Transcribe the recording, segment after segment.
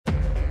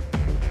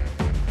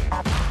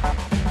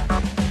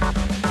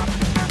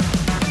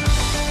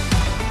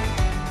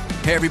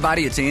Hey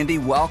everybody, it's Andy.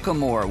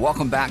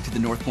 Welcome back to the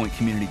North Point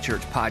Community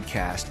Church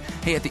podcast.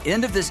 Hey, at the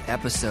end of this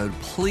episode,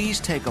 please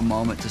take a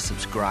moment to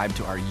subscribe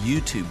to our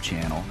YouTube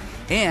channel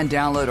and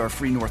download our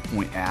free North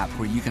Point app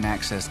where you can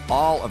access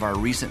all of our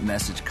recent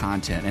message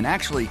content. And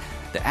actually,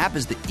 the app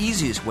is the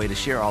easiest way to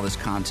share all this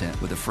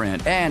content with a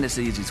friend, and it's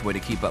the easiest way to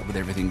keep up with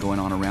everything going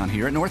on around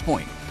here at North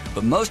Point.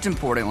 But most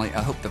importantly,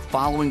 I hope the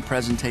following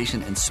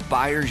presentation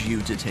inspires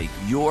you to take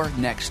your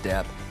next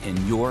step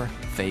in your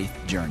faith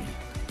journey.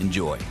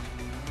 Enjoy.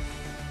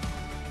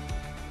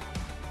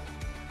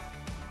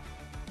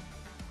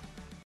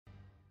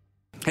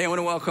 Hey, I want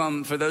to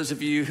welcome, for those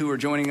of you who are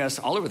joining us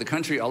all over the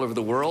country, all over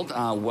the world,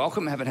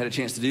 welcome. Haven't had a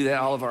chance to do that.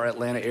 All of our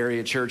Atlanta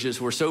area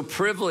churches. We're so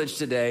privileged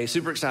today,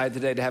 super excited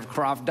today to have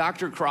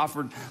Dr.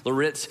 Crawford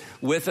Loritts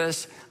with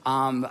us.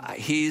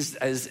 He's,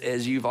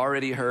 as you've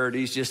already heard,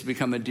 he's just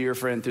become a dear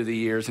friend through the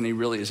years, and he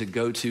really is a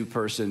go-to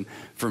person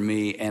for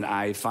me, and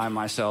I find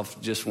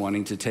myself just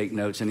wanting to take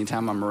notes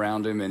anytime I'm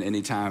around him and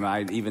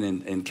anytime even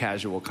in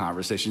casual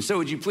conversation. So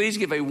would you please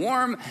give a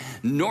warm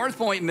North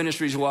Point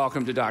Ministries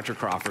welcome to Dr.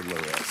 Crawford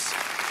Loritts.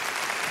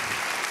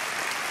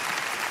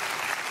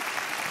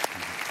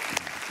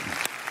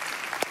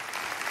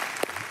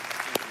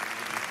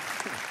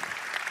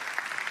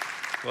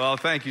 Well,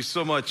 thank you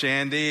so much,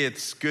 Andy.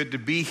 It's good to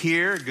be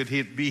here. Good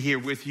to be here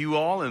with you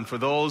all. And for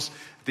those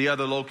at the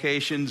other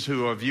locations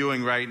who are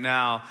viewing right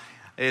now,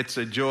 it's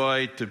a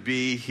joy to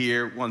be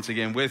here once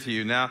again with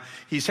you. Now,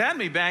 he's had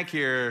me back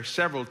here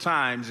several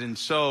times, and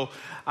so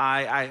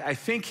I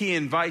think he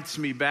invites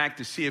me back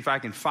to see if I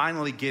can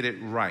finally get it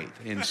right.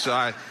 And so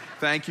I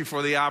thank you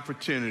for the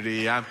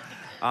opportunity.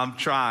 I'm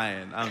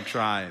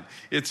trying.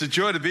 It's a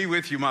joy to be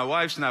with you. My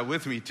wife's not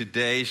with me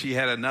today. She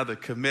had another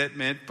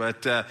commitment,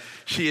 but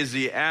she is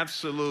the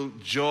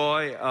absolute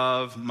joy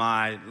of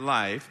my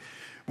life.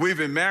 We've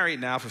been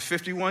married now for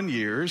 51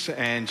 years,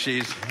 and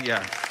she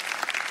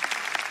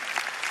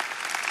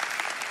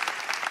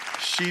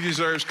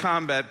deserves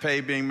combat pay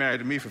being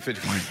married to me for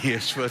 51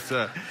 years.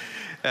 But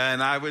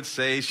and I would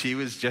say she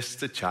was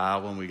just a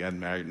child when we got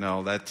married.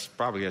 No, that's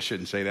probably, I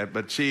shouldn't say that,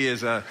 but she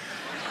is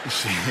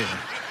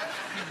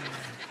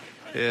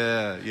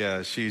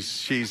Yeah,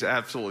 she's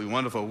absolutely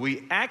wonderful.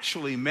 We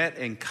actually met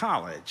in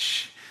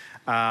college.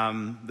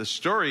 The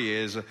story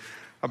is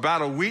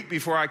about a week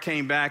before I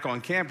came back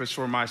on campus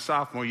for my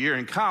sophomore year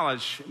in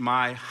college,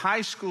 my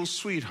high school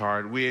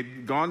sweetheart, we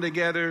had gone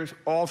together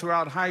all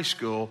throughout high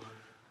school,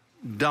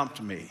 dumped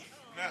me,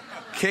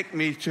 kicked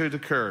me to the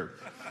curb.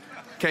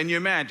 Can you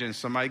imagine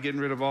somebody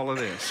getting rid of all of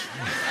this?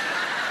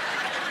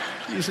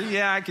 You say,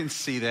 yeah, I can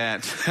see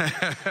that.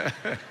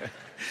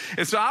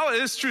 And so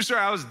it's true, sir.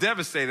 I was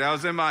devastated. I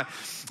was in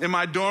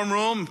my dorm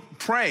room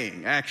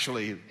praying,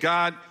 actually.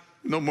 God,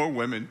 no more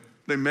women.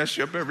 They mess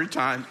you up every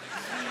time.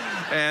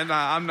 And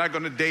I'm not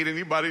going to date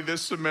anybody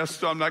this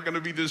semester. I'm not going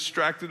to be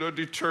distracted or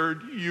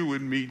deterred. You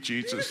and me,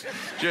 Jesus.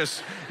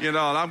 Just, and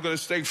I'm going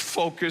to stay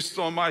focused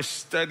on my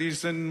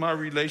studies and my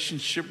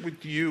relationship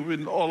with you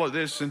and all of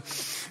this. And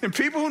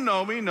people who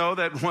know me know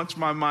that once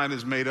my mind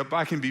is made up,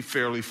 I can be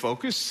fairly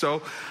focused.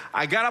 So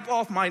I got up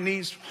off my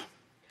knees,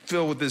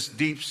 filled with this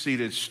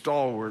deep-seated,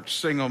 stalwart,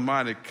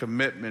 single-minded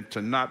commitment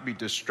to not be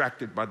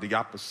distracted by the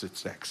opposite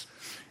sex.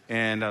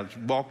 And I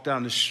walked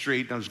down the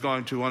street, and I was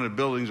going to one of the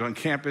buildings on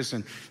campus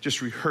and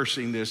just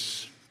rehearsing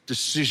this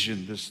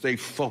decision to stay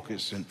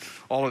focused and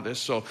all of this.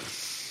 So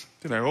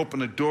then I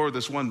opened the door of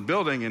this one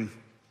building, and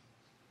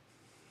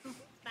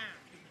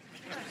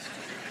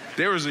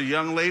there was a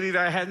young lady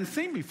that I hadn't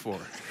seen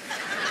before.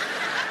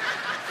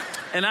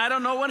 And I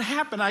don't know what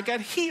happened. I got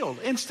healed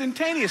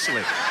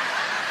instantaneously.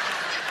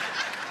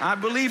 I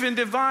believe in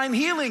divine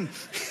healing.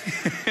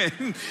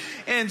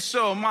 And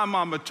so my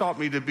mama taught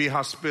me to be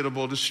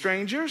hospitable to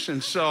strangers.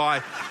 And so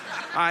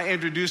I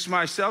introduced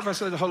myself. I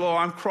said, hello,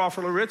 I'm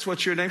Crawford Loritts.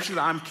 What's your name? She said,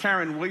 I'm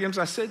Karen Williams.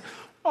 I said,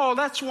 oh,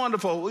 that's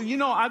wonderful.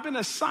 Well, I've been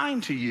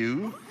assigned to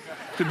you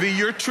to be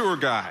your tour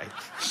guide.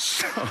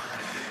 So,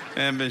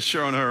 and been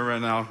showing her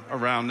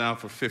around now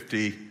for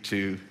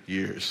 52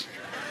 years.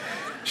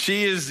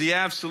 She is the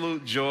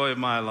absolute joy of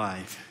my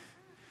life.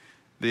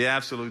 The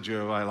absolute joy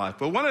of my life.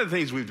 But one of the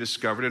things we've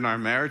discovered in our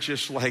marriage,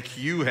 just like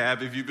you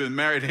have, if you've been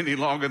married any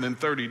longer than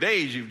 30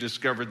 days, you've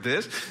discovered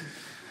this,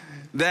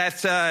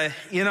 that,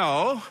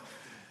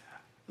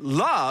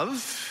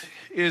 love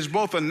is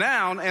both a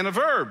noun and a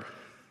verb.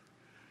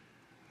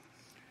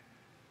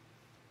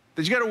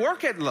 That you got to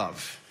work at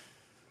love.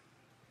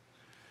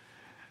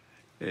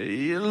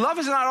 Love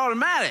is not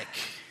automatic.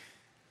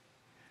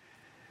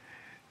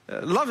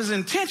 Love is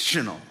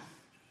intentional.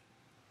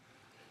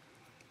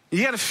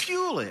 You got to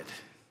fuel it.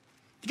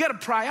 You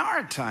got to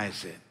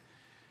prioritize it.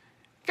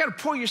 You got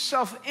to pour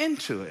yourself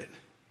into it.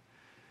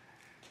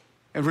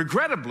 And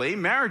regrettably,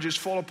 marriages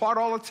fall apart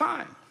all the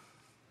time.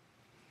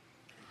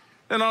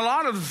 And a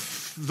lot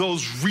of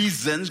those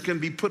reasons can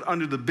be put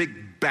under the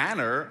big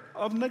banner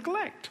of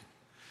neglect.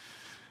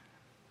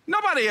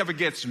 Nobody ever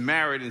gets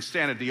married and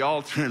stand at the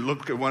altar and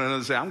look at one another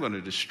and say, I'm going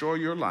to destroy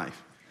your life.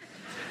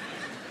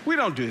 We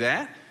don't do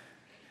that.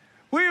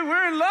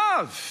 We're in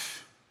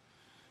love.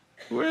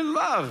 We're in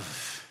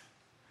love.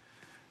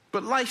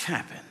 But life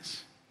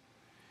happens.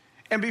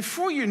 And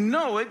before you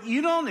know it,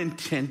 you don't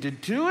intend to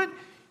do it.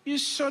 You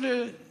sort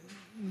of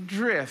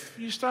drift.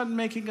 You start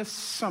making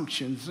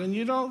assumptions, and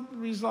you don't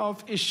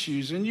resolve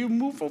issues, and you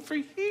move over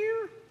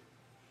here.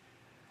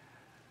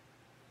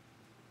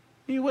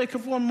 You wake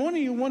up one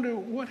morning, you wonder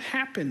what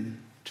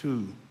happened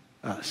to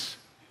us.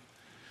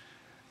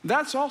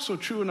 That's also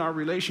true in our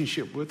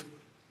relationship with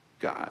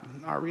God,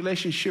 our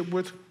relationship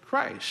with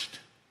Christ.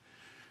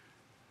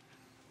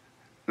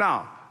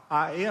 Now,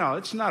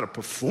 it's not a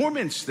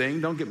performance thing.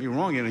 Don't get me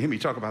wrong. You're going to hear me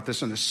talk about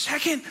this in a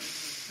second.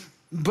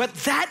 But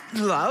that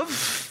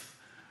love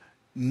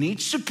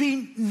needs to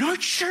be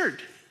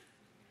nurtured.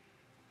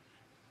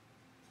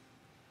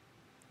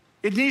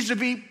 It needs to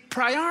be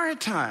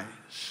prioritized.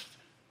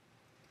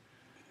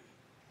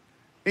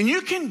 And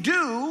you can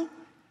do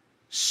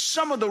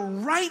some of the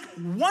right,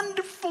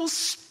 wonderful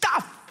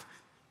stuff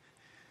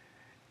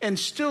and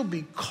still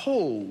be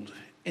cold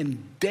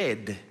and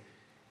dead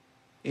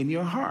in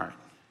your heart.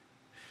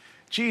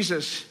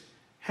 Jesus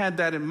had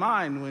that in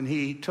mind when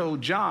he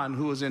told John,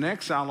 who was in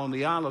exile on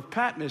the Isle of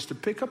Patmos, to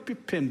pick up your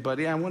pen,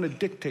 buddy. I want to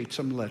dictate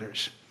some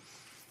letters.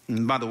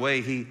 And by the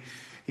way, he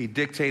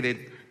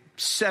dictated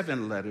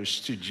 7 letters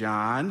to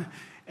John,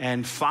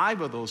 and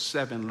 5 of those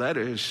 7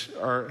 letters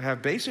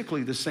have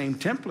basically the same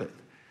template,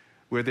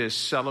 where there's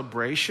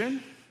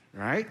celebration,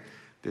 right?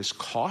 There's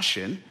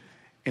caution,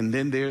 and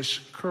then there's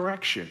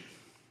correction.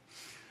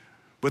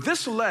 But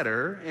this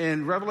letter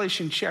in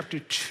Revelation chapter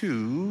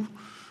 2,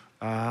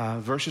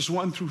 verses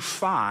 1 through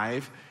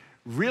 5,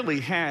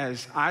 really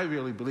has, I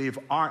really believe,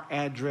 our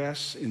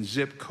address and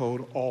zip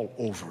code all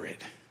over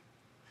it.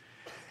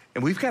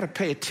 And we've got to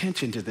pay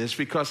attention to this,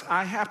 because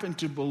I happen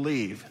to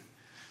believe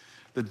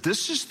that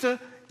this is the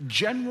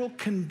general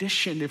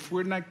condition, if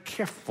we're not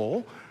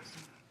careful,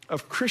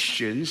 of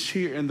Christians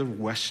here in the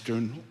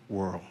Western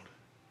world.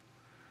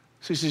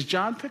 So he says,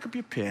 John, pick up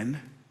your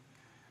pen.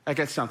 I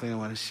got something I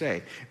want to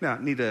say. Now,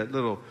 I need a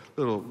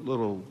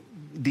little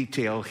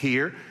detail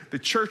here. The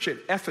church at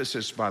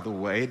Ephesus, by the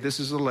way, this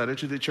is a letter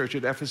to the church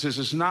at Ephesus.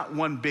 It's not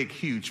one big,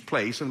 huge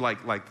place, and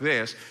like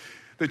this.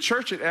 The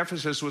church at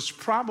Ephesus was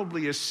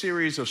probably a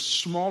series of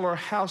smaller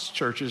house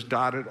churches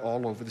dotted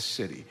all over the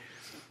city.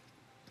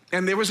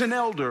 And there was an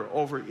elder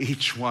over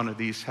each one of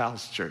these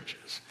house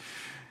churches.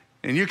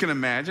 And you can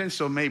imagine,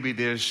 so maybe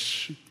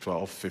there's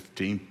 12,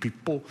 15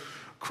 people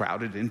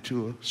crowded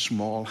into a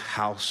small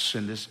house,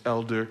 and this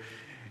elder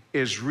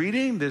is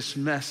reading this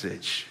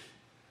message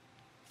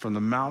from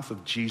the mouth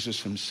of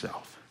Jesus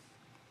himself.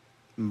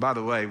 And by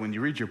the way, when you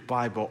read your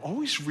Bible,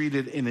 always read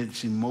it in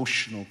its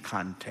emotional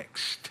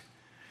context.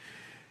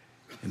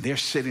 And they're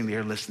sitting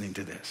there listening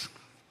to this.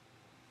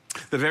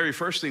 The very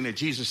first thing that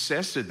Jesus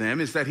says to them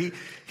is that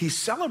he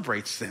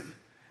celebrates them.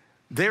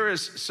 There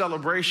is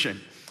celebration.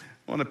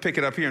 I want to pick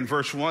it up here in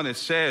verse 1. It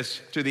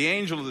says, to the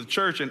angel of the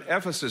church in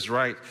Ephesus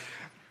write,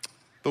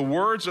 the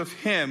words of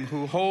him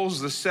who holds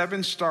the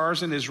 7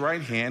 stars in his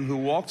right hand, who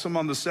walks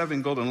among the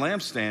 7 golden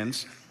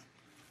lampstands.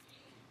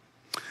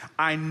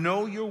 I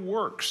know your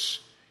works,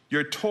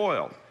 your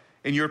toil,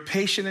 and your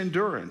patient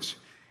endurance,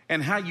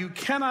 and how you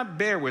cannot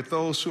bear with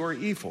those who are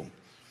evil,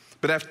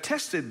 but have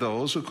tested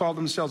those who call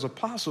themselves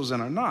apostles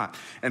and are not,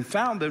 and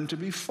found them to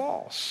be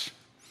false.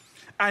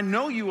 I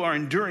know you are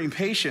enduring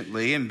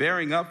patiently and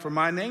bearing up for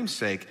my name's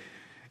sake,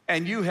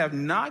 and you have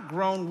not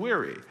grown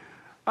weary.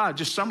 I'll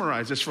just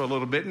summarize this for a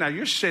little bit. Now,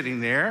 you're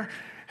sitting there,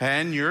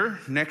 and you're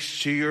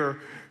next to your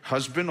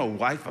husband or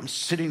wife. I'm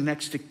sitting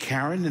next to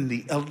Karen, and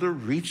the elder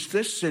reads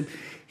this, and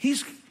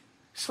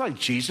it's like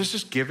Jesus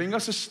is giving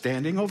us a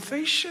standing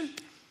ovation.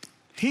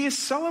 He is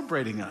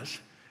celebrating us.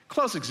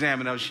 Close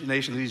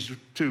examination of these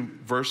 2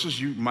 verses,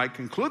 you might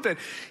conclude that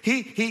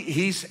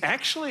he's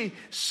actually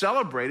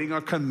celebrating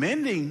or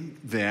commending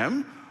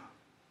them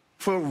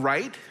for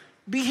right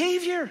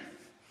behavior.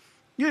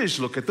 You just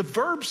look at the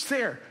verbs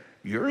there.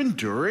 You're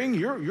enduring,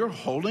 you're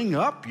holding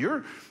up,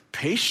 you're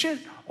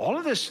patient, all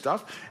of this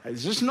stuff.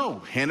 There's just no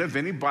hint of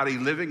anybody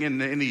living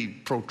in any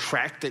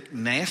protracted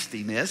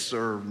nastiness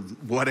or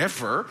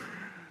whatever.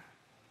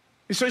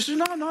 And so he says,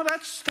 no,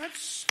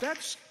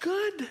 that's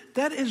good.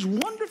 That is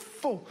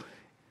wonderful.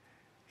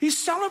 He's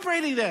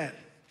celebrating that.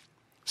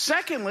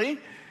 Secondly,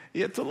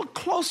 you have to look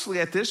closely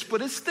at this,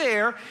 but it's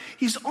there.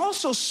 He's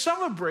also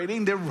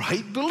celebrating their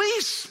right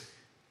beliefs.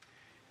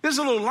 There's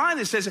a little line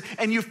that says,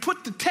 and you've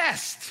put to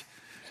test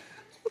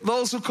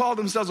those who call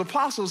themselves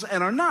apostles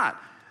and are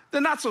not. The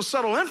not so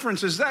subtle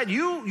inference is that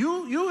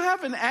you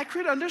have an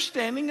accurate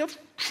understanding of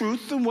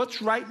truth and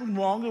what's right and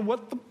wrong and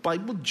what the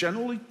Bible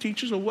generally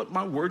teaches or what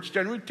my words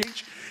generally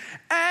teach.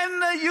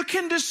 And you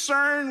can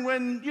discern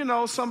when,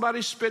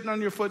 somebody's spitting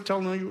on your foot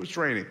telling you it's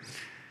raining.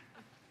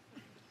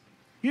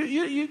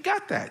 You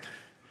got that.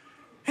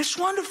 It's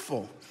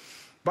wonderful.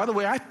 By the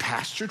way, I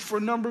pastored for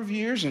a number of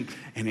years, and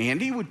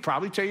Andy would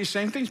probably tell you the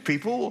same things.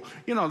 People,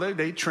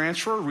 they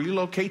transfer,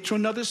 relocate to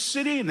another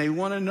city, and they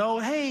want to know,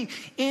 hey,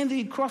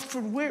 Andy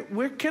Crawford,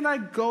 where can I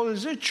go?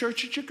 Is there a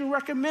church that you can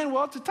recommend?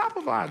 Well, at the top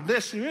of our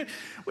list,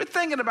 we're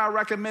thinking about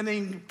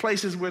recommending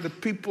places where the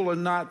people are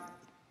not,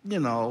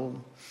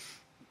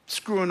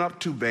 screwing up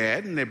too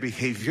bad in their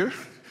behavior.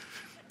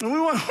 And we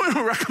want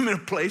to recommend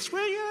a place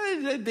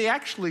where they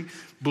actually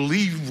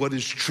believe what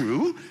is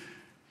true.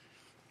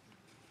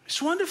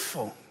 It's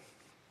wonderful.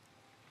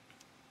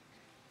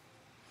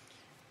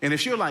 And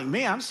if you're like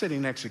me, I'm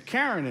sitting next to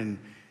Karen and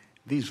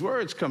these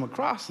words come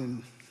across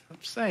and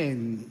I'm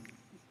saying,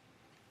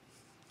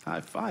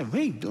 high five,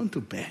 we ain't doing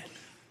too bad.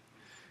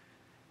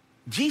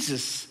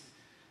 Jesus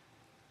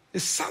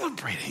is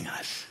celebrating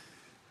us.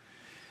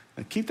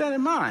 Now keep that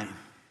in mind.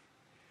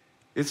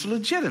 It's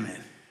legitimate.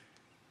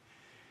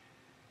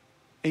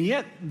 And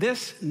yet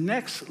this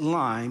next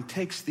line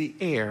takes the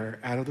air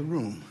out of the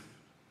room.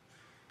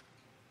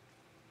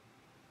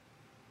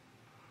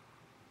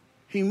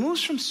 He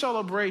moves from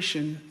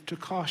celebration to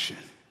caution.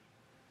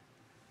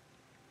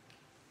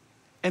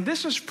 And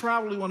this is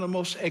probably one of the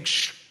most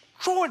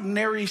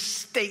extraordinary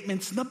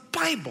statements in the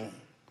Bible.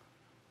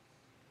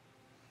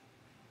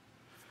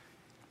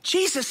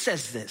 Jesus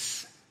says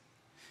this,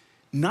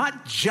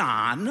 not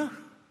John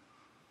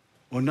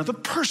or another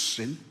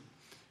person,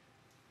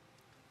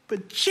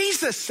 but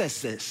Jesus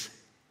says this.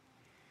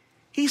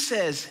 He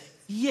says,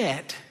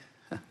 yet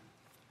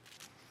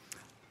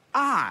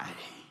I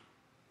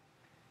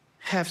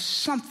have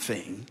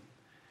something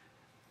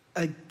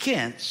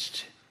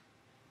against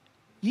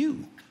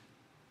you.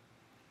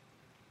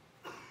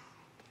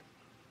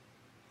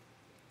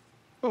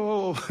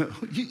 Oh,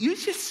 you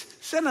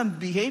just said I'm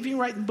behaving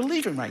right and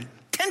believing right.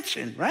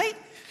 Tension, right?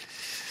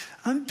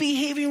 I'm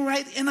behaving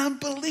right and I'm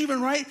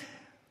believing right.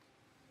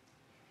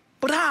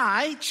 But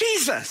I,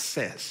 Jesus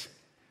says,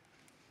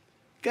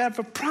 got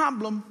a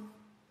problem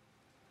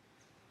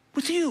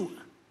with you.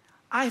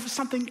 I have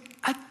something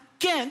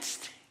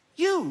against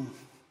you.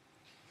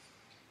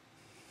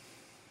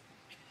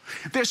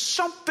 There's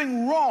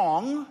something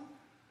wrong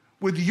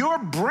with your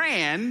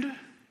brand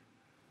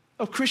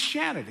of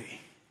Christianity.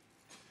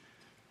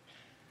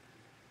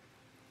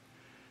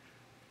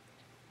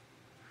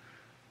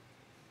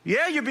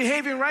 Yeah, you're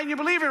behaving right and you're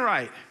believing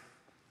right.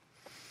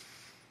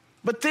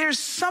 But there's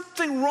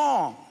something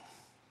wrong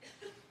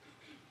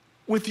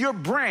with your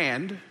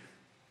brand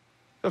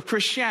of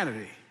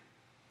Christianity.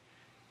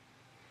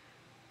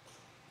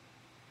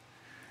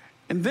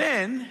 And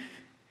then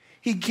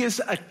he gives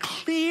a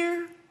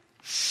clear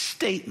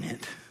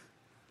statement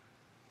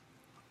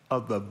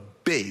of the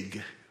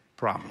big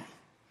problem.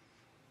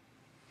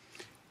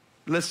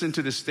 Listen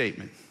to this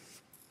statement.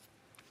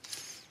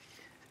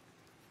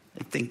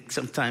 I think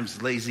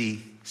sometimes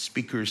lazy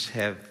speakers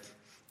have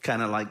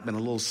kind of like been a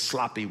little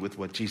sloppy with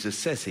what Jesus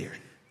says here.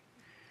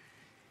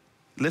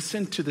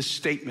 Listen to the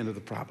statement of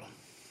the problem.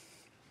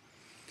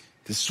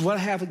 This is what I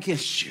have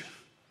against you.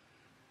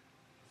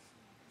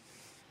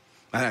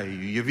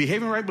 You're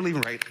behaving right,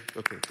 believing right.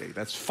 Okay,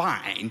 that's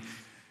fine.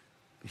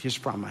 But here's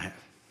the problem I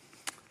have.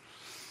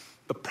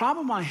 The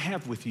problem I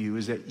have with you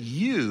is that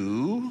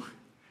you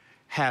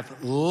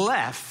have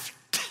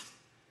left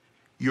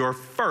your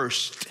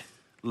first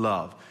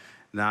love.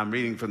 Now, I'm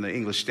reading from the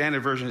English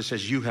Standard Version. It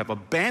says, you have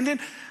abandoned.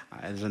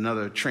 As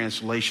another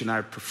translation,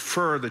 I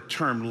prefer the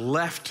term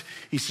left.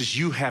 He says,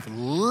 you have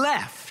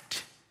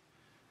left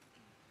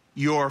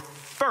your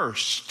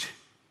first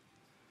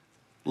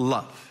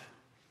love.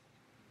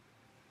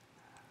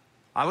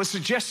 I would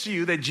suggest to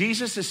you that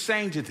Jesus is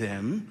saying to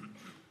them,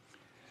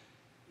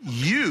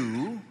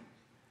 you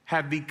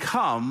have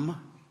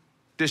become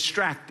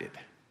distracted.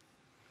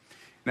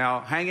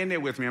 Now, hang in there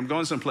with me. I'm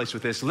going someplace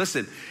with this.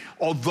 Listen,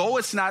 although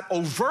it's not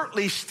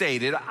overtly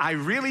stated, I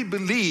really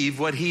believe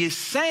what he is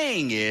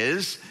saying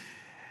is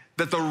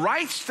that the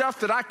right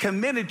stuff that I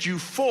commended you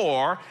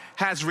for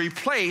has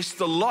replaced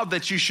the love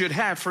that you should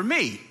have for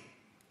me.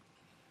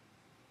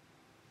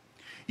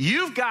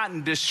 You've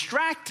gotten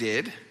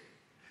distracted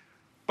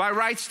by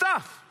right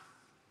stuff.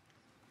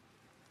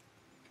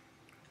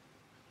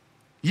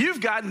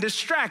 You've gotten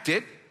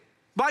distracted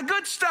by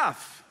good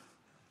stuff.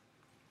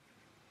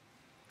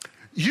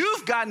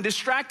 You've gotten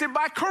distracted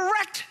by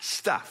correct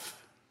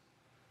stuff.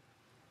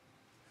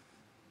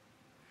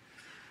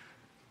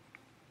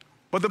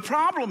 But the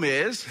problem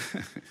is,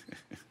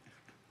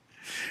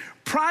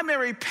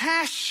 primary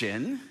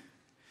passion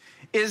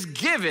is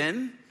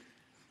given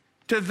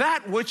to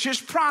that which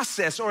is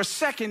process or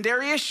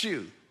secondary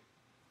issue.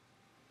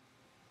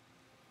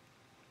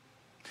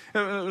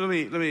 Let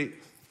me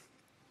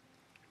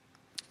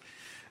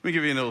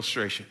give you an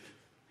illustration.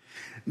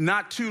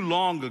 Not too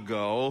long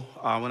ago,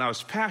 when I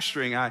was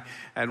pastoring, I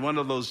had one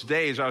of those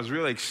days I was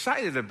really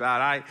excited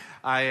about.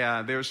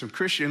 There were some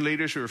Christian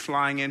leaders who were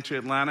flying into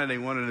Atlanta. They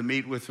wanted to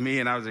meet with me,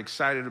 and I was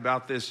excited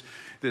about this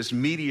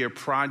media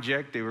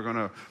project. They were going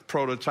to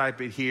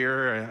prototype it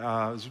here. It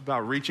was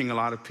about reaching a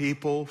lot of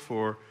people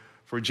for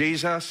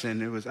Jesus,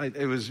 and it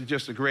was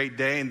just a great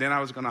day. And then I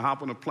was going to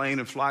hop on a plane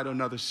and fly to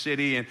another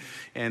city,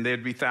 and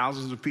there'd be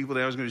thousands of people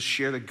there. I was going to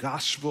share the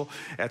gospel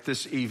at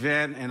this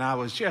event, and I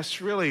was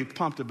just really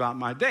pumped about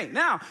my day.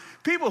 Now,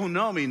 people who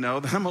know me know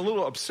that I'm a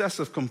little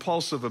obsessive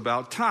compulsive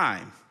about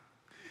time.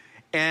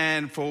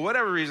 And for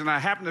whatever reason, I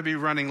happened to be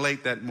running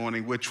late that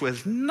morning, which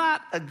was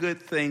not a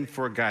good thing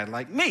for a guy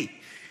like me.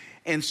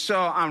 And so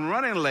I'm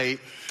running late,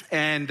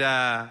 and,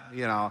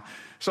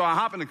 so I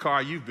hop in the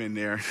car. You've been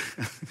there.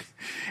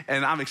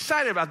 And I'm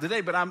excited about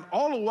today, but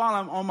all the while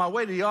I'm on my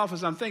way to the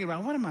office, I'm thinking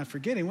about, what am I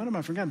forgetting? What am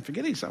I forgetting? I'm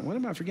forgetting something. What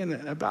am I forgetting?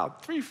 And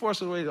about 3/4 of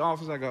the way to the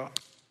office, I go,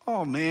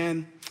 oh,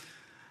 man,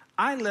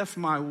 I left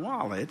my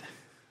wallet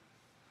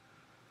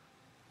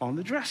on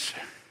the dresser.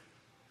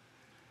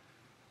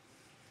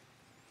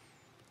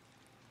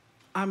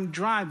 I'm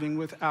driving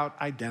without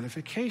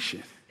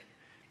identification.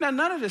 Now,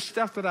 none of the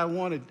stuff that I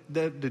wanted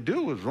to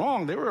do was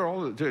wrong. They were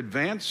all to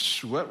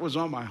advance what was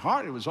on my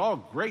heart. It was all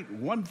great,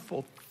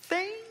 wonderful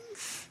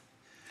things.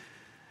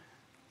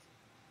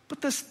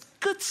 But this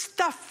good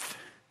stuff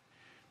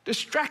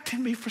distracted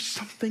me for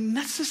something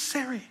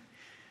necessary.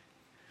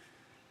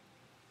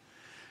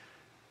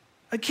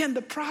 Again,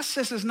 the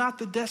process is not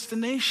the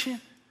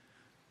destination.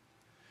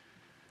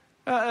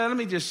 Let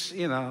me just,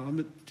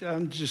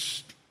 I'm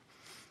just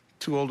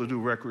too old to do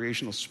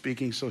recreational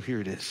speaking, so here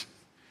it is.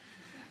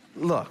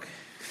 Look.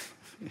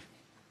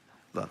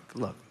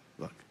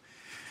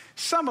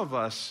 Some of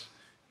us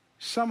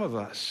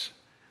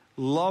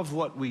love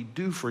what we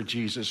do for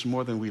Jesus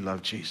more than we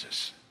love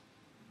Jesus.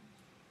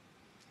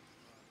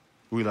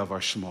 We love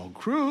our small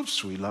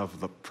groups. We love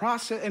the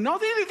process. And all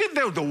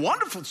the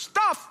wonderful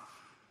stuff.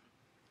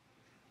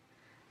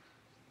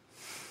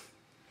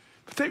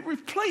 But they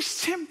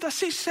replaced him. Thus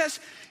he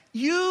says,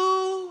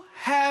 you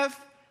have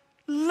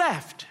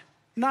left,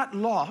 not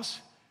lost.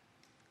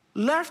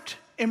 Left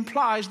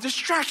implies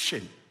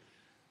distraction.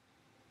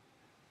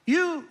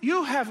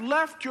 You have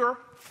left your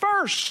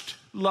first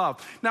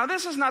love. Now,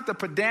 this is not the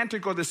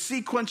pedantic or the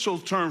sequential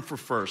term for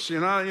first.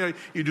 You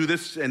do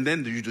this, and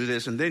then you do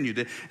this, and then you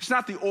do. It's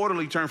not the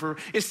orderly term for.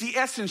 It's the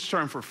essence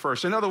term for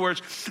first. In other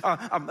words,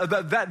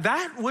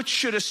 that which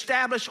should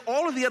establish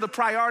all of the other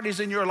priorities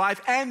in your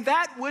life, and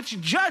that which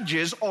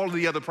judges all of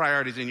the other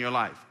priorities in your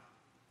life.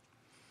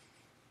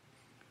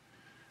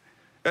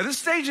 At this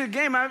stage of the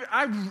game,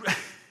 I'm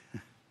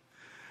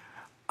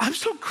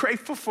so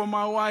grateful for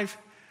my wife.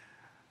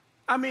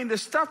 I mean, the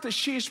stuff that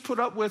she's put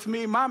up with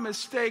me, my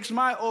mistakes,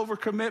 my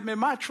overcommitment,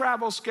 my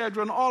travel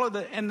schedule, and all of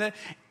the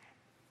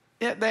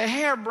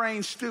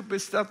harebrained, stupid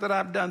stuff that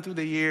I've done through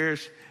the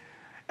years.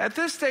 At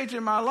this stage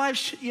in my life,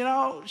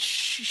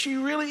 she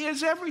really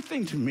is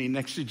everything to me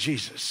next to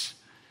Jesus.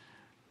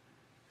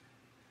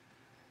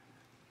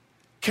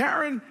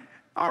 Karen,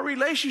 our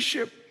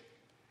relationship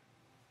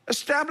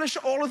established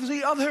all of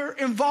the other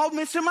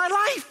involvements in my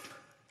life.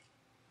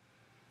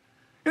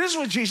 And this is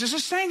what Jesus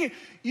is saying.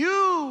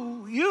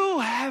 You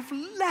have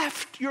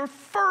left your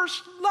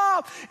first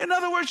love. In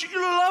other words, you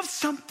love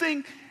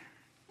something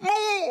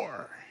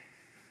more.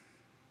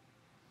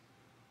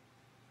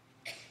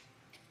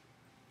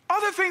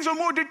 Other things are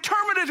more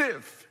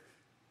determinative.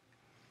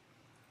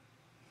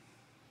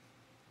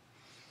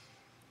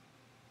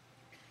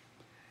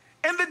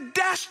 And the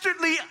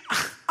dastardly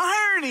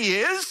irony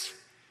is,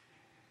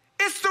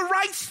 it's the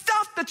right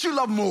stuff that you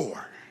love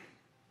more.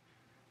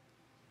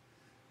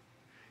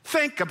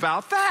 Think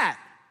about that.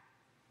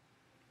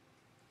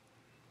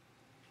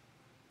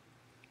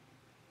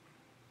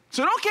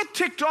 So don't get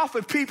ticked off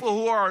with people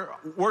who are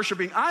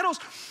worshiping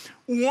idols.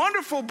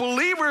 Wonderful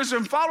believers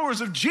and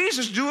followers of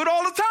Jesus do it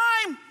all the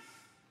time.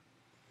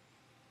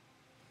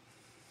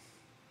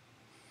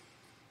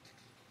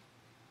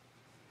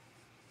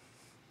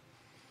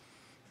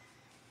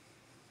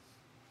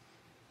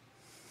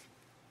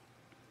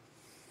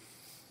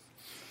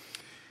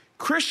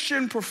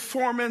 Christian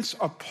performance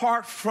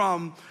apart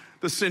from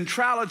the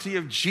centrality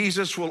of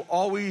Jesus will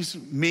always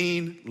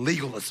mean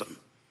legalism.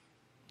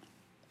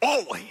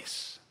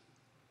 Always.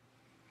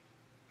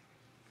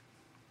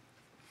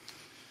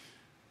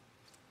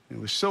 And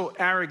we're so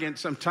arrogant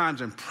sometimes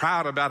and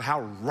proud about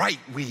how right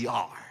we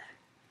are.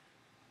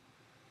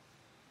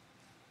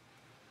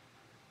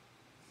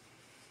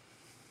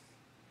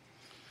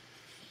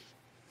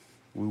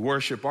 We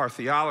worship our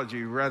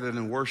theology rather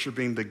than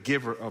worshiping the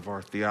giver of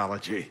our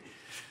theology.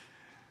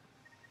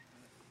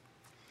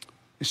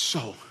 And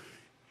so,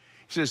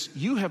 he says,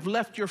 you have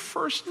left your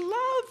first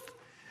love.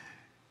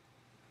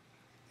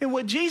 And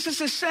what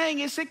Jesus is saying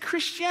is that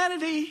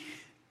Christianity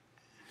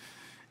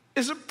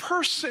is a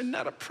person,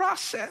 not a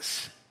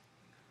process.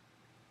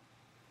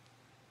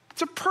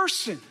 It's a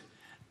person,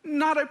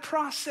 not a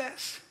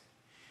process.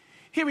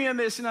 Hear me on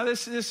this. Now,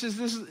 this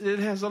it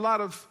has a lot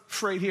of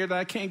freight here that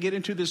I can't get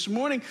into this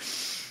morning.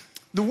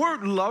 The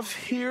word love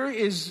here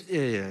is,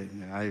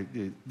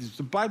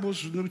 the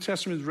Bible's New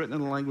Testament is written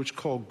in a language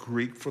called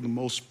Greek for the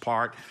most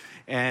part.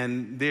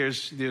 And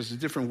there's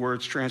different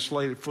words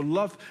translated for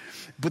love.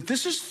 But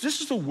this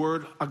is the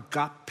word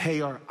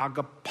agape or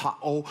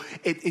agapao.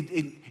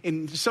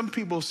 And some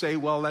people say,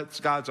 well, that's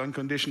God's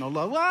unconditional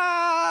love.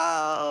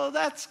 Well,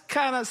 that's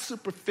kind of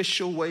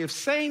superficial way of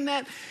saying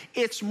that.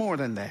 It's more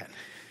than that.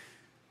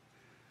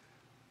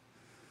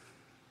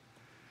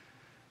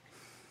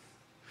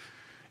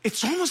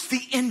 It's almost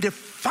the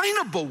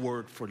indefinable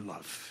word for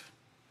love.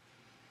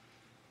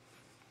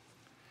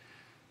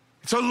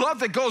 It's a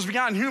love that goes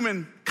beyond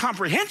human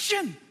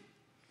comprehension.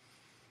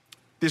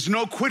 There's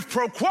no quid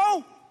pro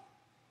quo.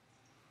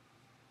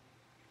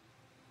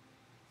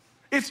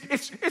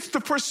 It's the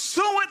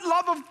pursuant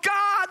love of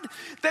God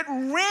that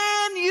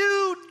ran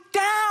you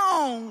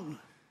down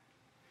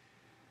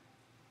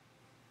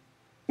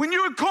when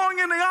you were going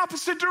in the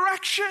opposite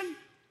direction.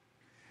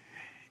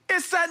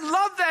 It's that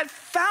love that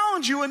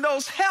found you in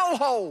those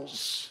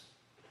hellholes.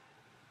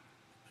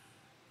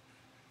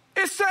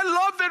 It's that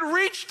love that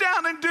reached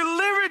down and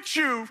delivered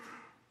you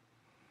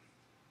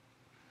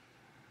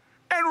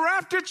and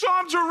wrapped its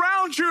arms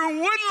around you and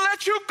wouldn't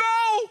let you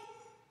go,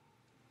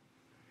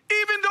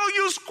 even though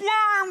you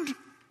squirmed.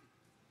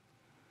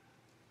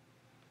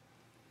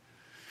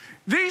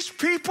 These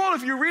people,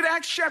 if you read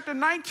Acts chapter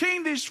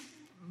 19, these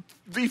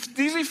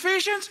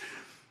Ephesians,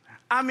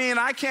 I mean,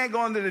 I can't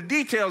go into the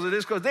details of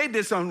this because they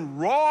did some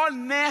raw,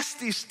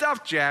 nasty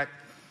stuff, Jack.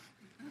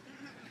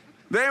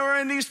 They were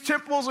in these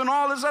temples and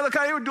all this other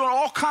kind. They were doing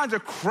all kinds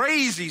of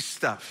crazy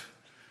stuff.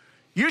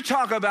 You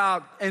talk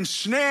about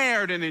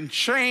ensnared and in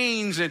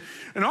chains and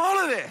all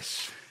of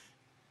this.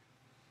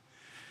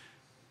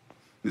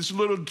 This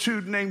little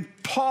dude named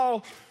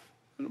Paul,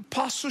 an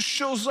apostle,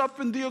 shows up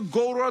in the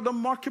agora, the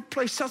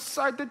marketplace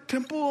outside the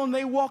temple, and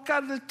they walk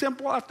out of the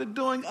temple after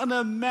doing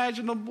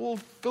unimaginable,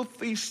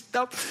 filthy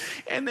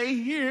stuff, and they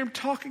hear him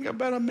talking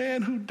about a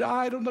man who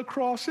died on the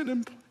cross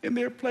in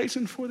their place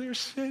and for their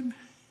sin.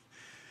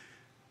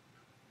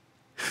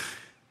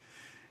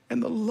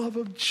 And the love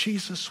of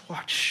Jesus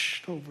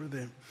watched over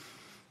them.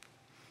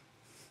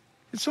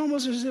 It's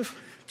almost as if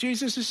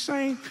Jesus is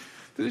saying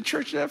to the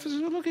church at Ephesus,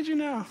 look at you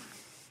now.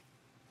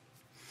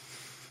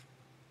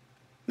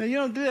 Now, you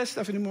don't do that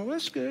stuff anymore. Well,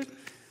 that's good.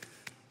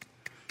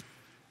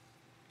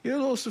 You're a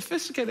little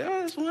sophisticated.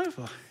 Oh, that's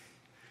wonderful.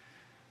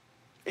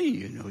 And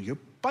you know your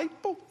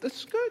Bible.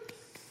 That's good.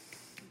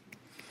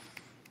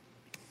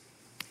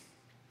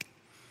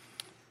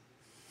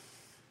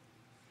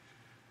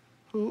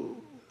 Who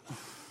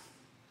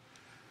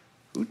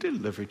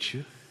delivered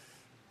you?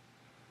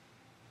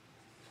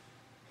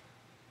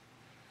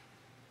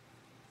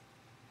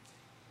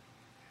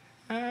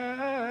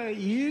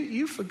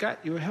 You forgot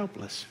you were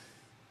helpless.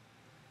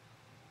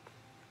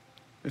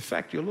 In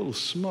fact, you're a little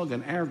smug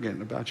and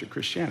arrogant about your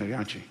Christianity,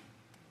 aren't you?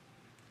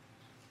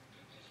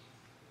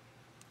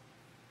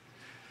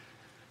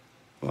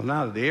 Well,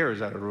 now that the air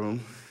is out of the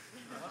room,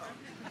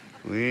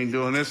 we ain't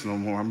doing this no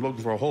more. I'm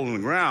looking for a hole in the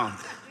ground.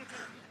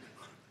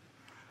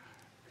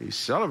 He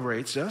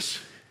celebrates us,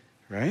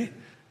 right?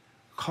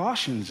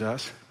 Cautions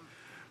us.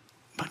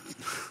 But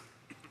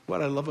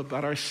what I love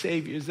about our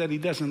Savior is that he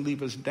doesn't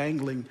leave us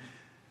dangling.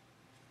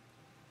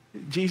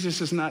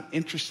 Jesus is not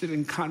interested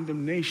in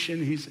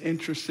condemnation. He's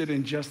interested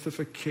in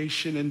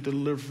justification and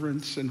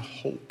deliverance and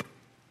hope.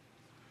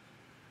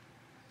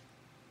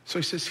 So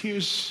he says,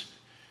 here's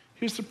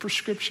the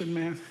prescription,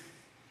 man.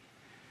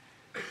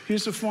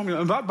 Here's the formula.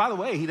 And by the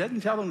way, he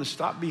doesn't tell them to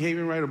stop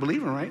behaving right or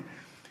believing right.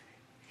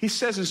 He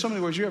says in so many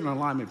words, you have an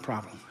alignment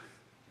problem.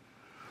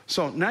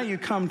 So now you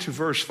come to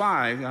verse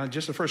 5,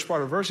 just the first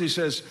part of the verse. He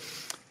says,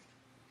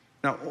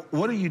 now,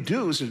 what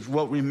do? Is,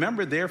 well,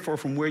 remember, therefore,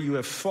 from where you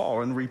have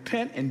fallen,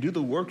 repent and do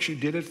the works you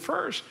did at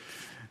first.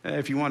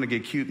 If you want to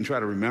get cute and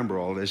try to remember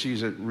all this, he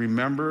said,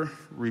 remember,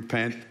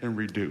 repent, and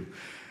redo.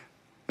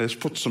 Let's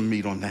put some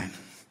meat on that.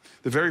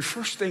 The very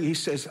first thing he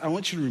says, I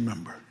want you to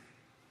remember.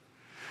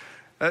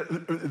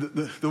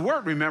 The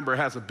word remember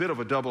has a bit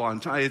of a double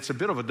entendre. It's a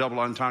bit of a double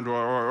entendre,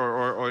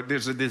 or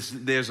there's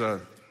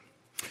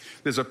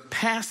a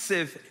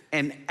passive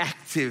and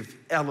active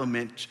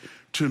element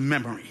to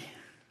memory.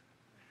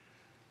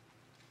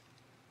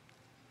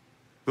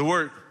 The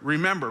word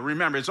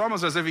remember. It's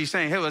almost as if he's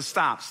saying, hey, let's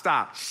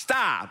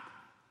stop.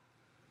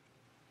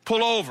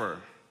 Pull over.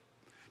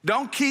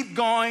 Don't keep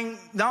going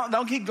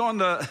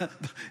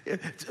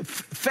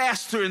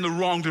faster in the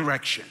wrong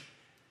direction.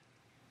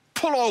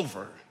 Pull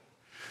over.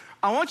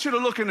 I want you to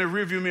look in the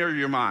rearview mirror of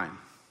your mind.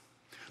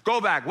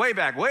 Go back, way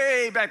back.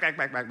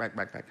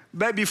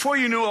 But before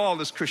you knew all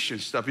this Christian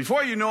stuff,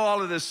 before you knew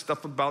all of this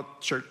stuff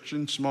about church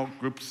and small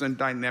groups and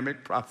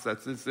dynamic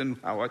processes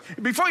and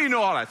before you knew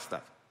all that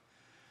stuff,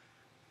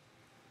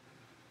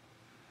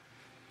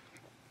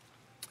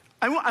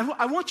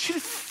 I want you to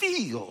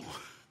feel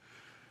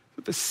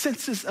with the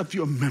senses of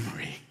your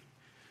memory.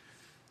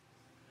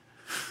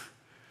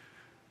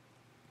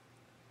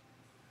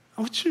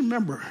 I want you to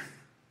remember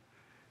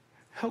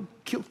how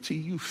guilty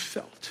you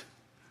felt.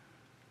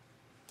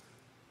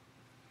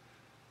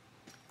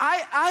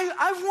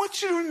 I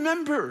want you to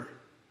remember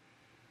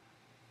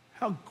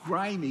how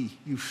grimy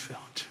you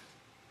felt.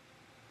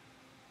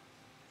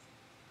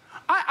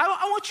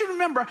 I want you to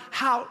remember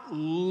how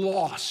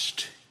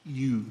lost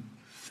you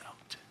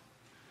felt.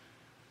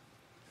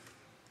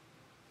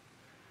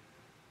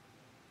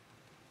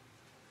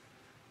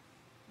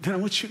 Then I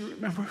want you to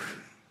remember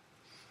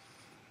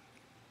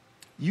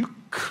you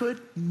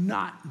could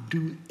not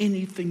do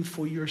anything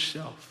for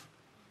yourself.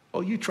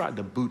 Oh, you tried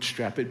to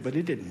bootstrap it, but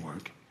it didn't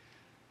work.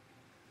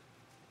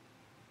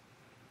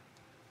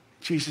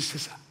 Jesus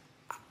says,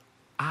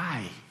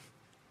 I,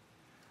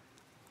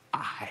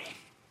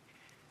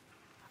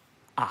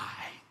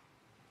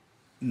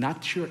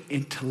 not your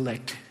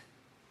intellect,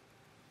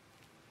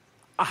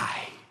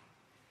 I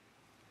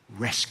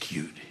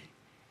rescued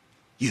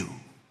you.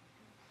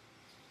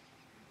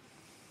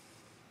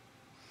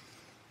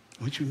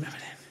 I want you to remember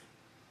that.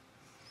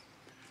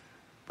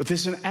 But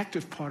there's an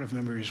active part of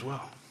memory as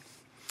well.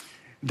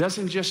 It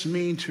doesn't just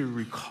mean to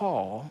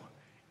recall,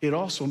 it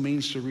also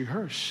means to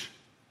rehearse.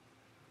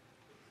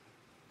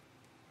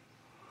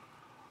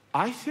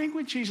 I think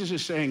what Jesus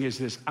is saying is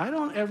this: I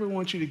don't ever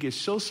want you to get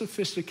so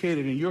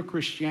sophisticated in your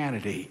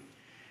Christianity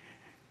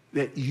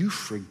that you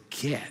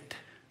forget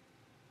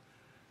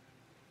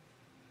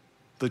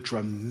the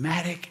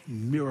dramatic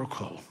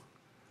miracle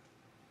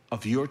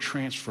of your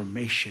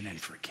transformation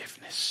and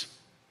forgiveness.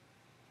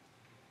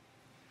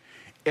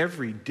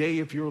 Every day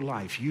of your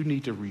life, you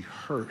need to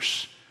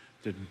rehearse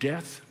the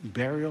death,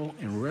 burial,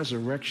 and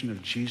resurrection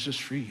of Jesus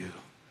for you.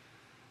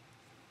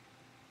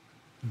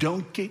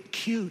 Don't get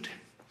cute.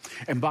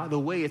 And by the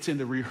way, it's in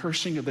the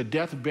rehearsing of the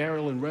death,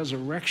 burial, and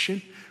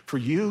resurrection for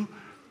you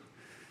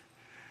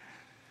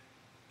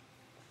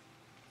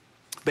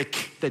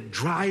that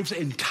drives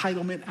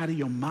entitlement out of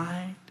your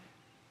mind,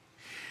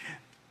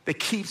 that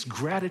keeps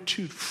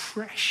gratitude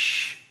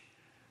fresh,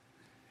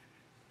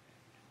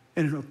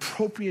 and an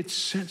appropriate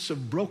sense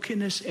of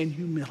brokenness and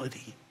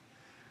humility,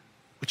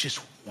 which is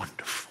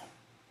wonderful.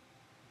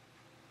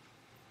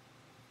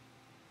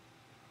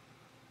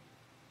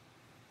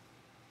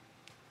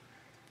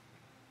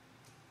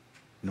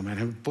 No matter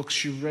how many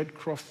books you read,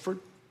 Crawford,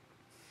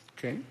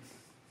 okay?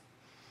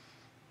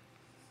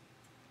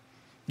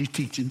 You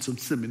teach in some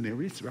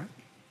seminaries, right?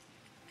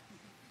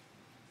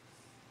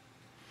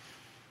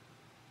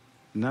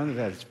 None of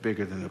that is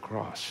bigger than the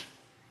cross.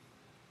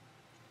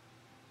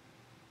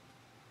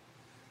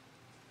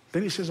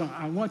 Then he says,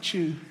 I want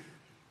you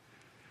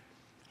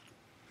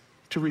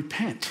to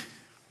repent.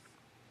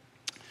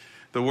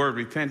 The word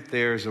repent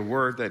there is a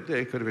word that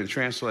could have been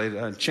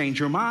translated, change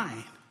your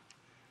mind,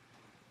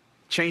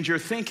 change your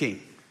thinking.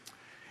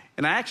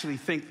 And I actually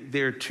think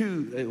there are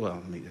two,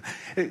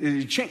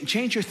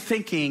 change your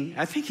thinking.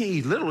 I think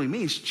he literally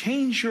means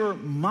change your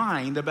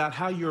mind about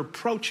how you're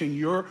approaching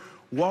your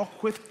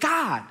walk with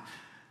God.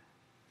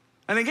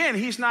 And again,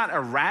 he's not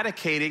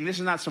eradicating, this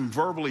is not some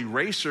verbal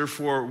eraser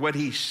for what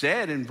he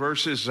said in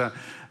verses 2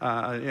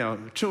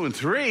 and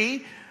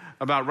 3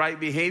 about right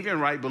behavior and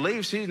right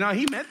beliefs. He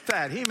meant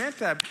that.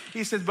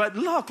 He said, but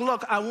look,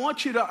 I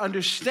want you to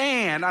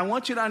understand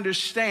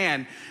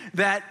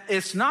that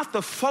it's not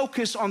the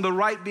focus on the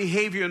right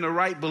behavior and the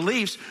right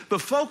beliefs. The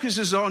focus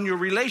is on your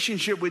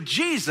relationship with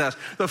Jesus.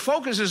 The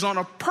focus is on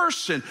a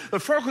person. The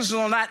focus is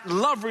on that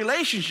love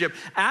relationship.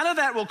 Out of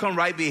that will come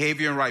right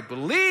behavior and right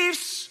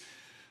beliefs.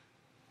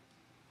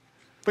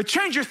 But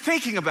change your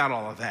thinking about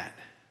all of that.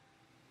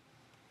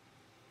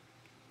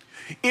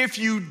 If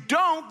you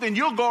don't, then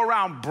you'll go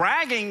around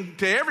bragging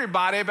to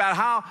everybody about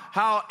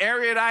how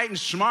erudite and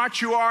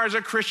smart you are as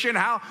a Christian,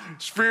 how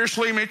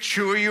spiritually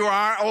mature you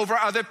are over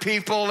other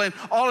people, and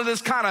all of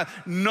this kind of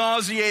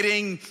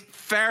nauseating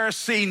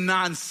Pharisee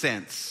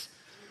nonsense.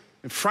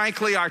 And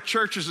frankly, our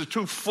churches are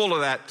too full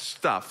of that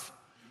stuff.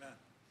 Amen.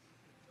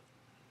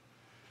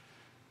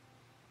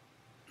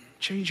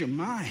 Change your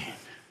mind.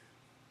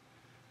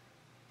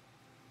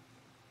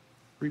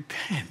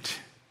 Repent.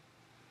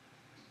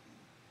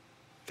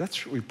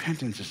 That's what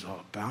repentance is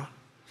all about.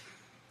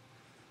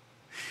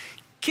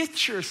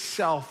 Get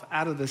yourself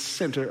out of the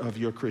center of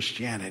your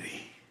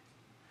Christianity.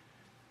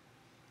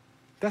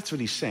 That's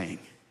what he's saying.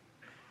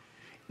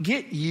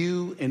 Get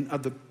you and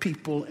other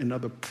people and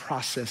other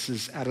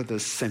processes out of the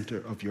center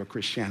of your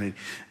Christianity.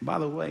 By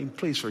the way,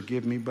 please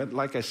forgive me, but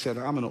like I said,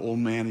 I'm an old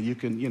man, and you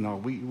can,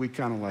 we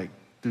kind of like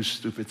do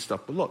stupid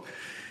stuff. But look,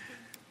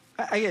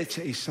 I got to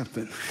tell you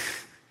something.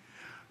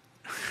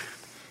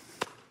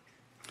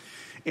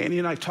 Annie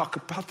and I talk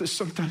about this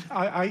sometimes.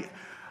 I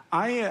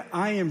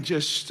am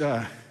just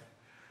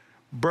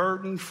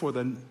burdened for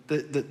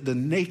the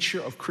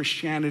nature of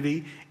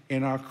Christianity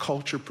in our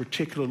culture,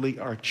 particularly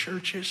our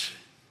churches.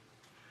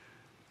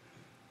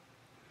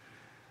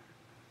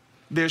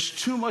 There's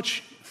too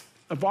much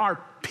of our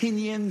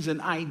opinions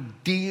and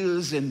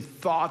ideas and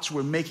thoughts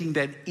we're making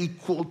that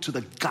equal to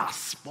the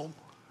gospel.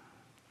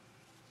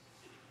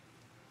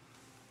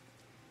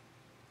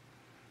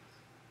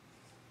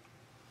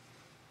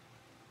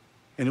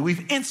 And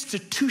we've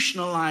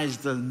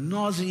institutionalized the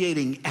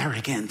nauseating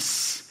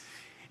arrogance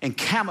and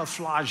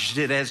camouflaged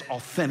it as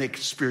authentic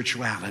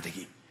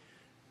spirituality.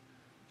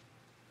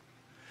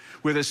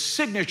 Where the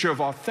signature of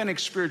authentic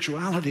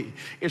spirituality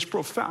is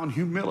profound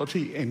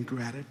humility and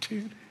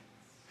gratitude.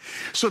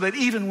 So that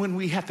even when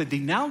we have to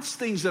denounce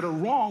things that are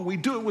wrong, we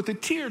do it with a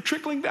tear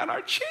trickling down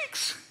our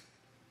cheeks.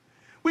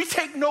 We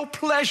take no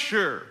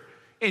pleasure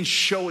in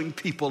showing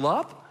people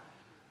up.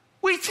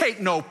 We take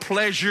no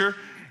pleasure.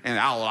 And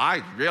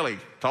I really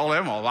told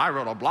him, I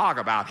wrote a blog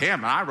about him,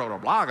 and I wrote a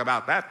blog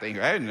about that thing.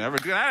 I'd never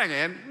do that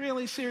again.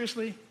 Really?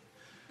 Seriously?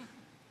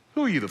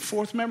 Who are you, the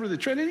fourth member of the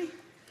Trinity?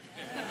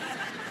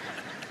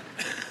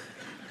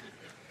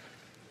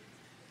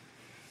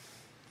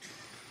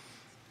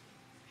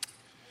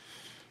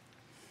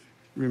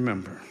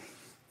 Remember,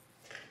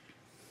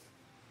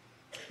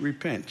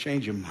 repent,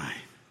 change your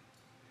mind.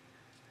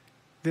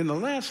 Then the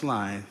last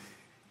line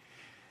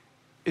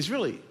is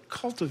really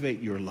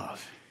cultivate your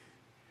love.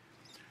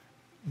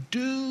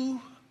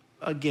 Do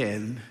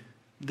again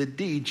the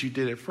deeds you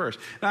did at first.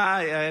 Now,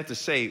 I have to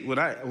say, when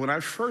I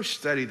first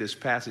studied this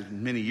passage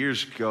many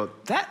years ago,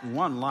 that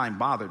one line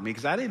bothered me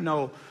because I didn't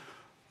know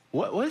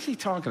what is he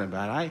talking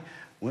about. I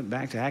went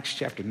back to Acts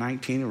chapter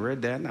 19 and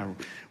read that, and I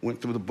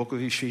went through the book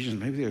of Ephesians.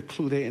 Maybe there's a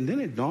clue there, and then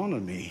it dawned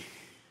on me.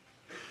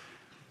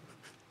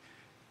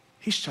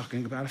 He's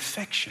talking about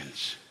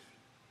affections.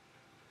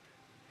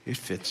 It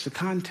fits the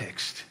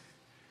context.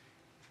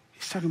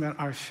 He's talking about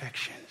our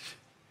affections.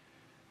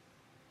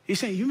 He's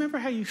saying, you remember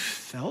how you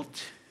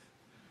felt?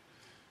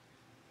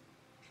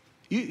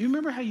 You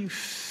remember how you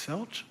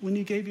felt when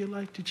you gave your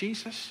life to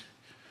Jesus?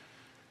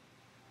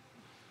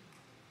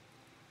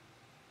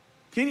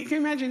 Can you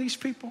imagine these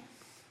people?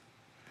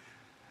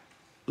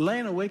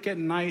 Laying awake at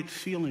night,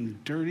 feeling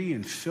dirty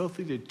and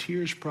filthy, the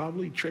tears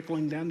probably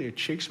trickling down their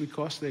cheeks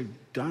because they've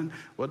done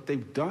what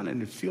they've done, and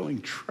they're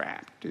feeling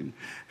trapped. And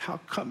how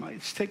come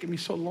it's taken me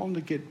so long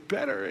to get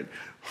better?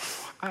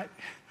 And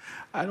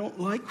I don't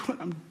like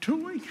what I'm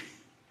doing.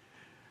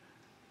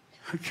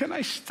 Can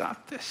I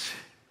stop this?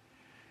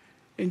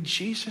 And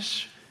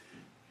Jesus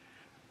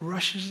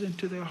rushes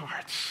into their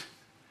hearts.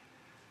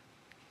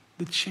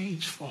 The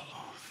chains fall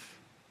off.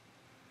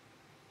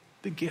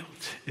 The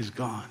guilt is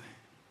gone.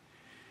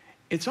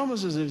 It's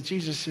almost as if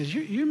Jesus says,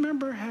 you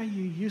remember how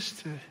you used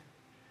to,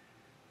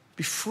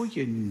 before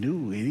you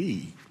knew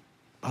any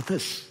of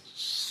this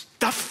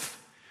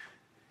stuff,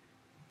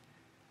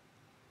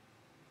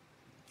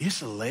 you used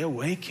to lay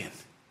awake and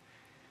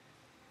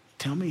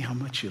tell me how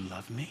much you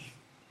love me?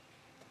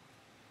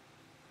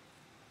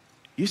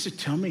 You used to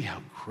tell me how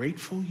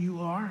grateful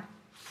you are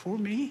for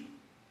me?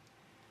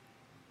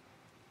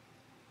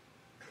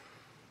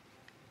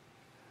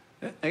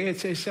 I gotta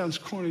say, it sounds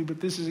corny,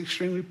 but this is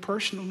extremely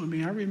personal to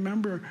me. I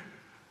remember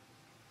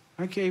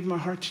I gave my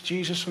heart to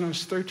Jesus when I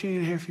was 13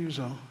 and a half years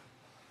old.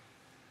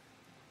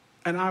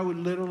 And I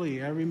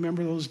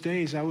remember those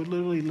days, I would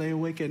literally lay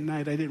awake at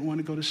night. I didn't want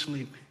to go to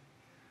sleep.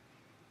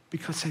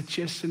 Because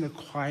in the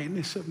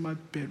quietness of my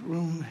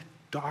bedroom,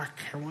 dark,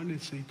 I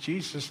wanted to say,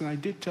 Jesus, and I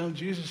did tell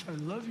Jesus, I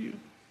love you.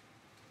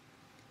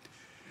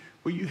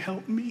 Will you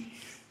help me?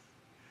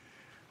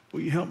 Will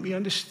you help me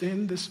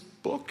understand this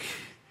book?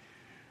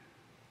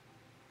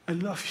 I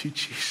love you,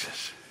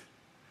 Jesus.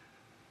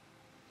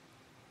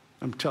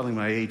 I'm telling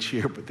my age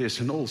here, but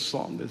there's an old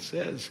song that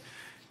says,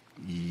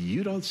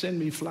 you don't send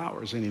me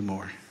flowers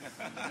anymore.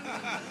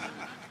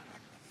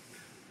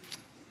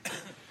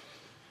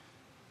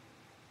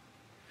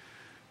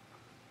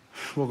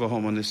 We'll go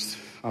home on this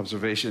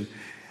observation.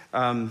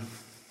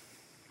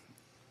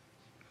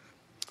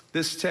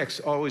 This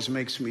text always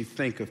makes me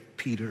think of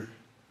Peter.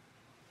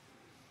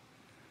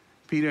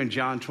 Peter in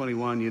John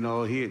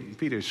 21,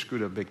 Peter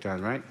screwed up big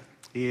time, right?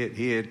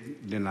 He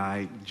had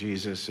denied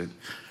Jesus and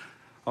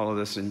all of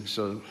this, and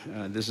so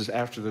this is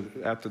after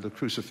the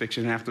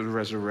crucifixion, after the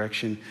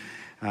resurrection.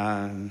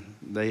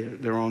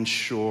 They're on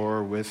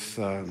shore with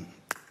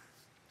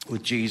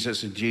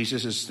Jesus, and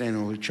Jesus is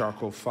standing with a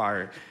charcoal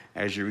fire.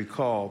 As you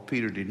recall,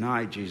 Peter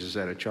denied Jesus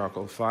at a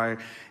charcoal fire,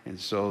 and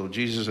so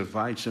Jesus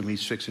invites him.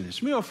 He's fixing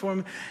his meal for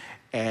him,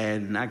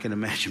 and I can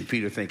imagine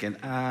Peter thinking,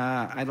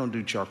 I don't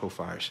do charcoal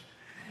fires.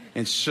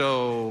 And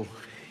so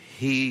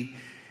he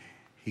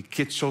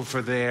gets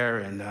over there,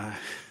 and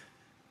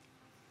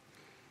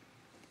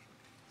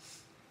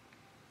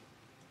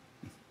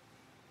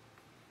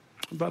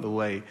by the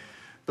way,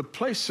 the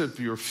place of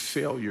your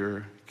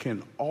failure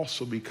can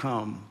also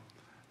become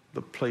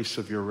the place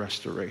of your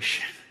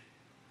restoration.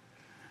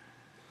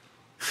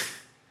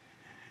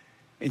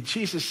 And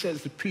Jesus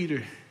says to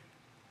Peter,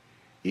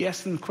 he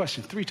asked him the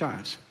question 3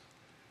 times.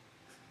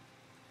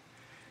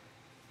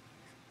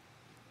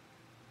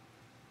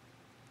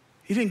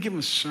 He didn't give him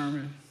a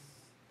sermon.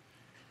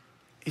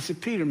 He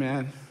said, Peter,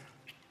 man,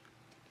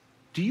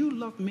 do you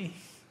love me?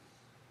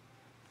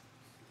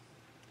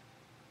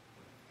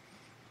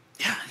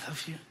 Yeah, I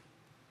love you.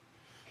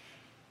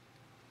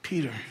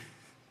 Peter,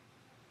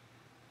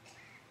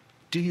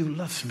 do you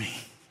love me?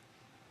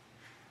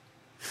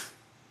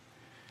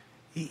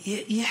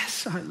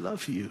 Yes, I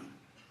love you.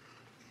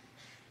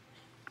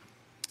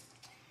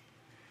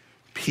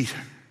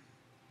 Peter,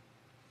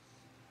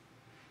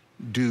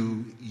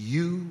 do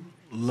you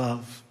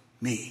love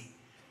me?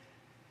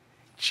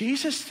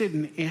 Jesus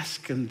didn't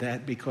ask him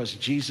that because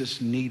Jesus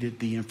needed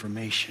the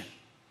information.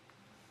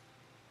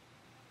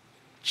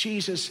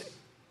 Jesus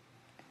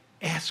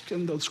asked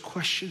him those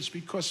questions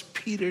because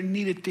Peter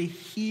needed to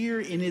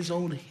hear in his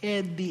own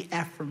head the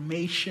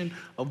affirmation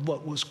of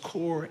what was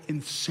core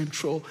and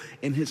central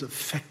in his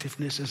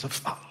effectiveness as a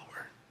follower.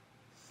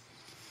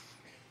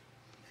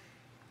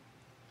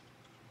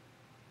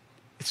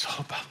 It's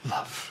all about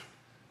love.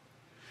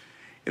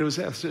 It was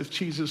as if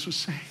Jesus was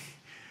saying,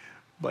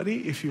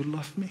 buddy, if you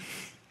love me,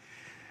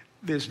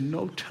 there's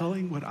no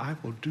telling what I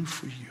will do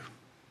for you.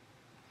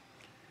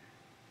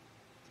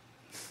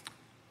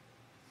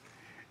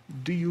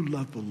 Do you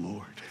love the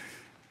Lord?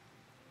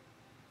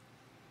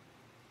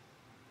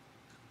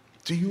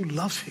 Do you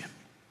love him?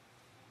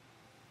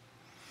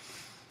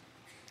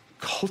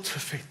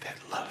 Cultivate that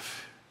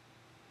love.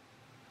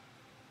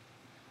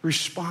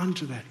 Respond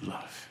to that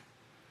love.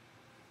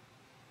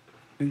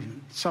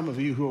 And some of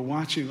you who are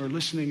watching or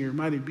listening or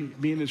might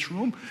be in this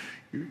room,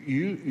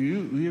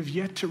 you have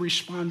yet to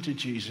respond to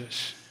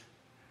Jesus.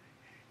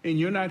 And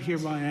you're not here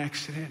by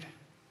accident.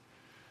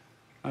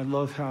 I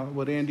love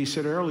what Andy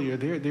said earlier.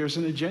 There's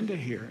an agenda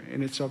here,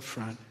 and it's up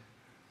front.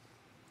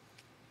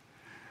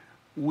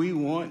 We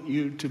want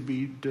you to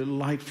be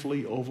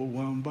delightfully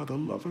overwhelmed by the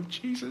love of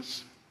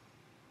Jesus.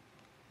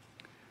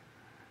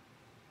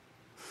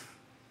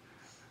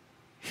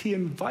 He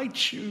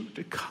invites you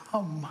to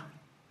come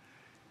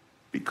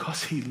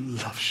because he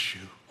loves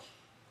you.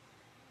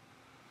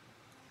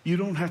 You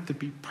don't have to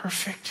be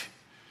perfect.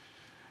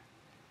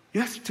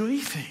 You don't have to do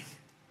anything.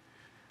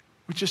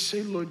 We just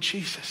say, Lord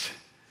Jesus,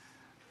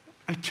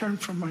 I turn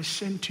from my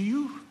sin to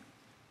you,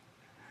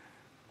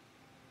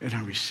 and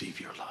I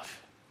receive your love.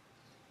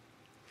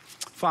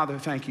 Father,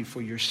 thank you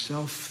for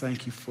yourself.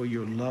 Thank you for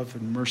your love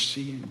and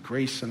mercy and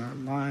grace in our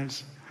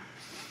lives.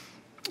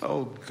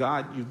 Oh,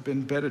 God, you've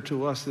been better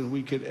to us than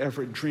we could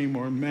ever dream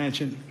or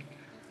imagine.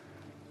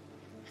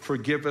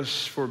 Forgive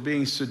us for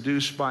being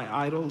seduced by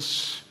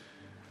idols.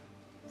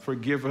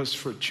 Forgive us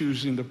for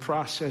choosing the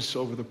process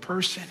over the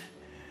person.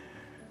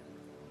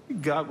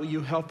 God, will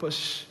you help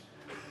us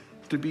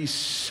to be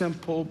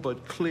simple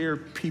but clear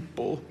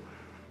people?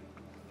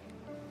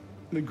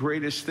 The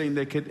greatest thing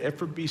that could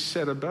ever be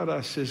said about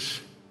us is,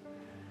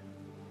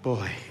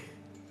 boy,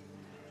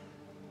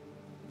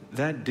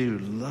 that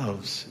dude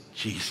loves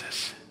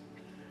Jesus.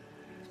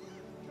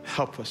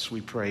 Help us,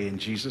 we pray, in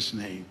Jesus'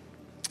 name.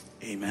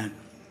 Amen.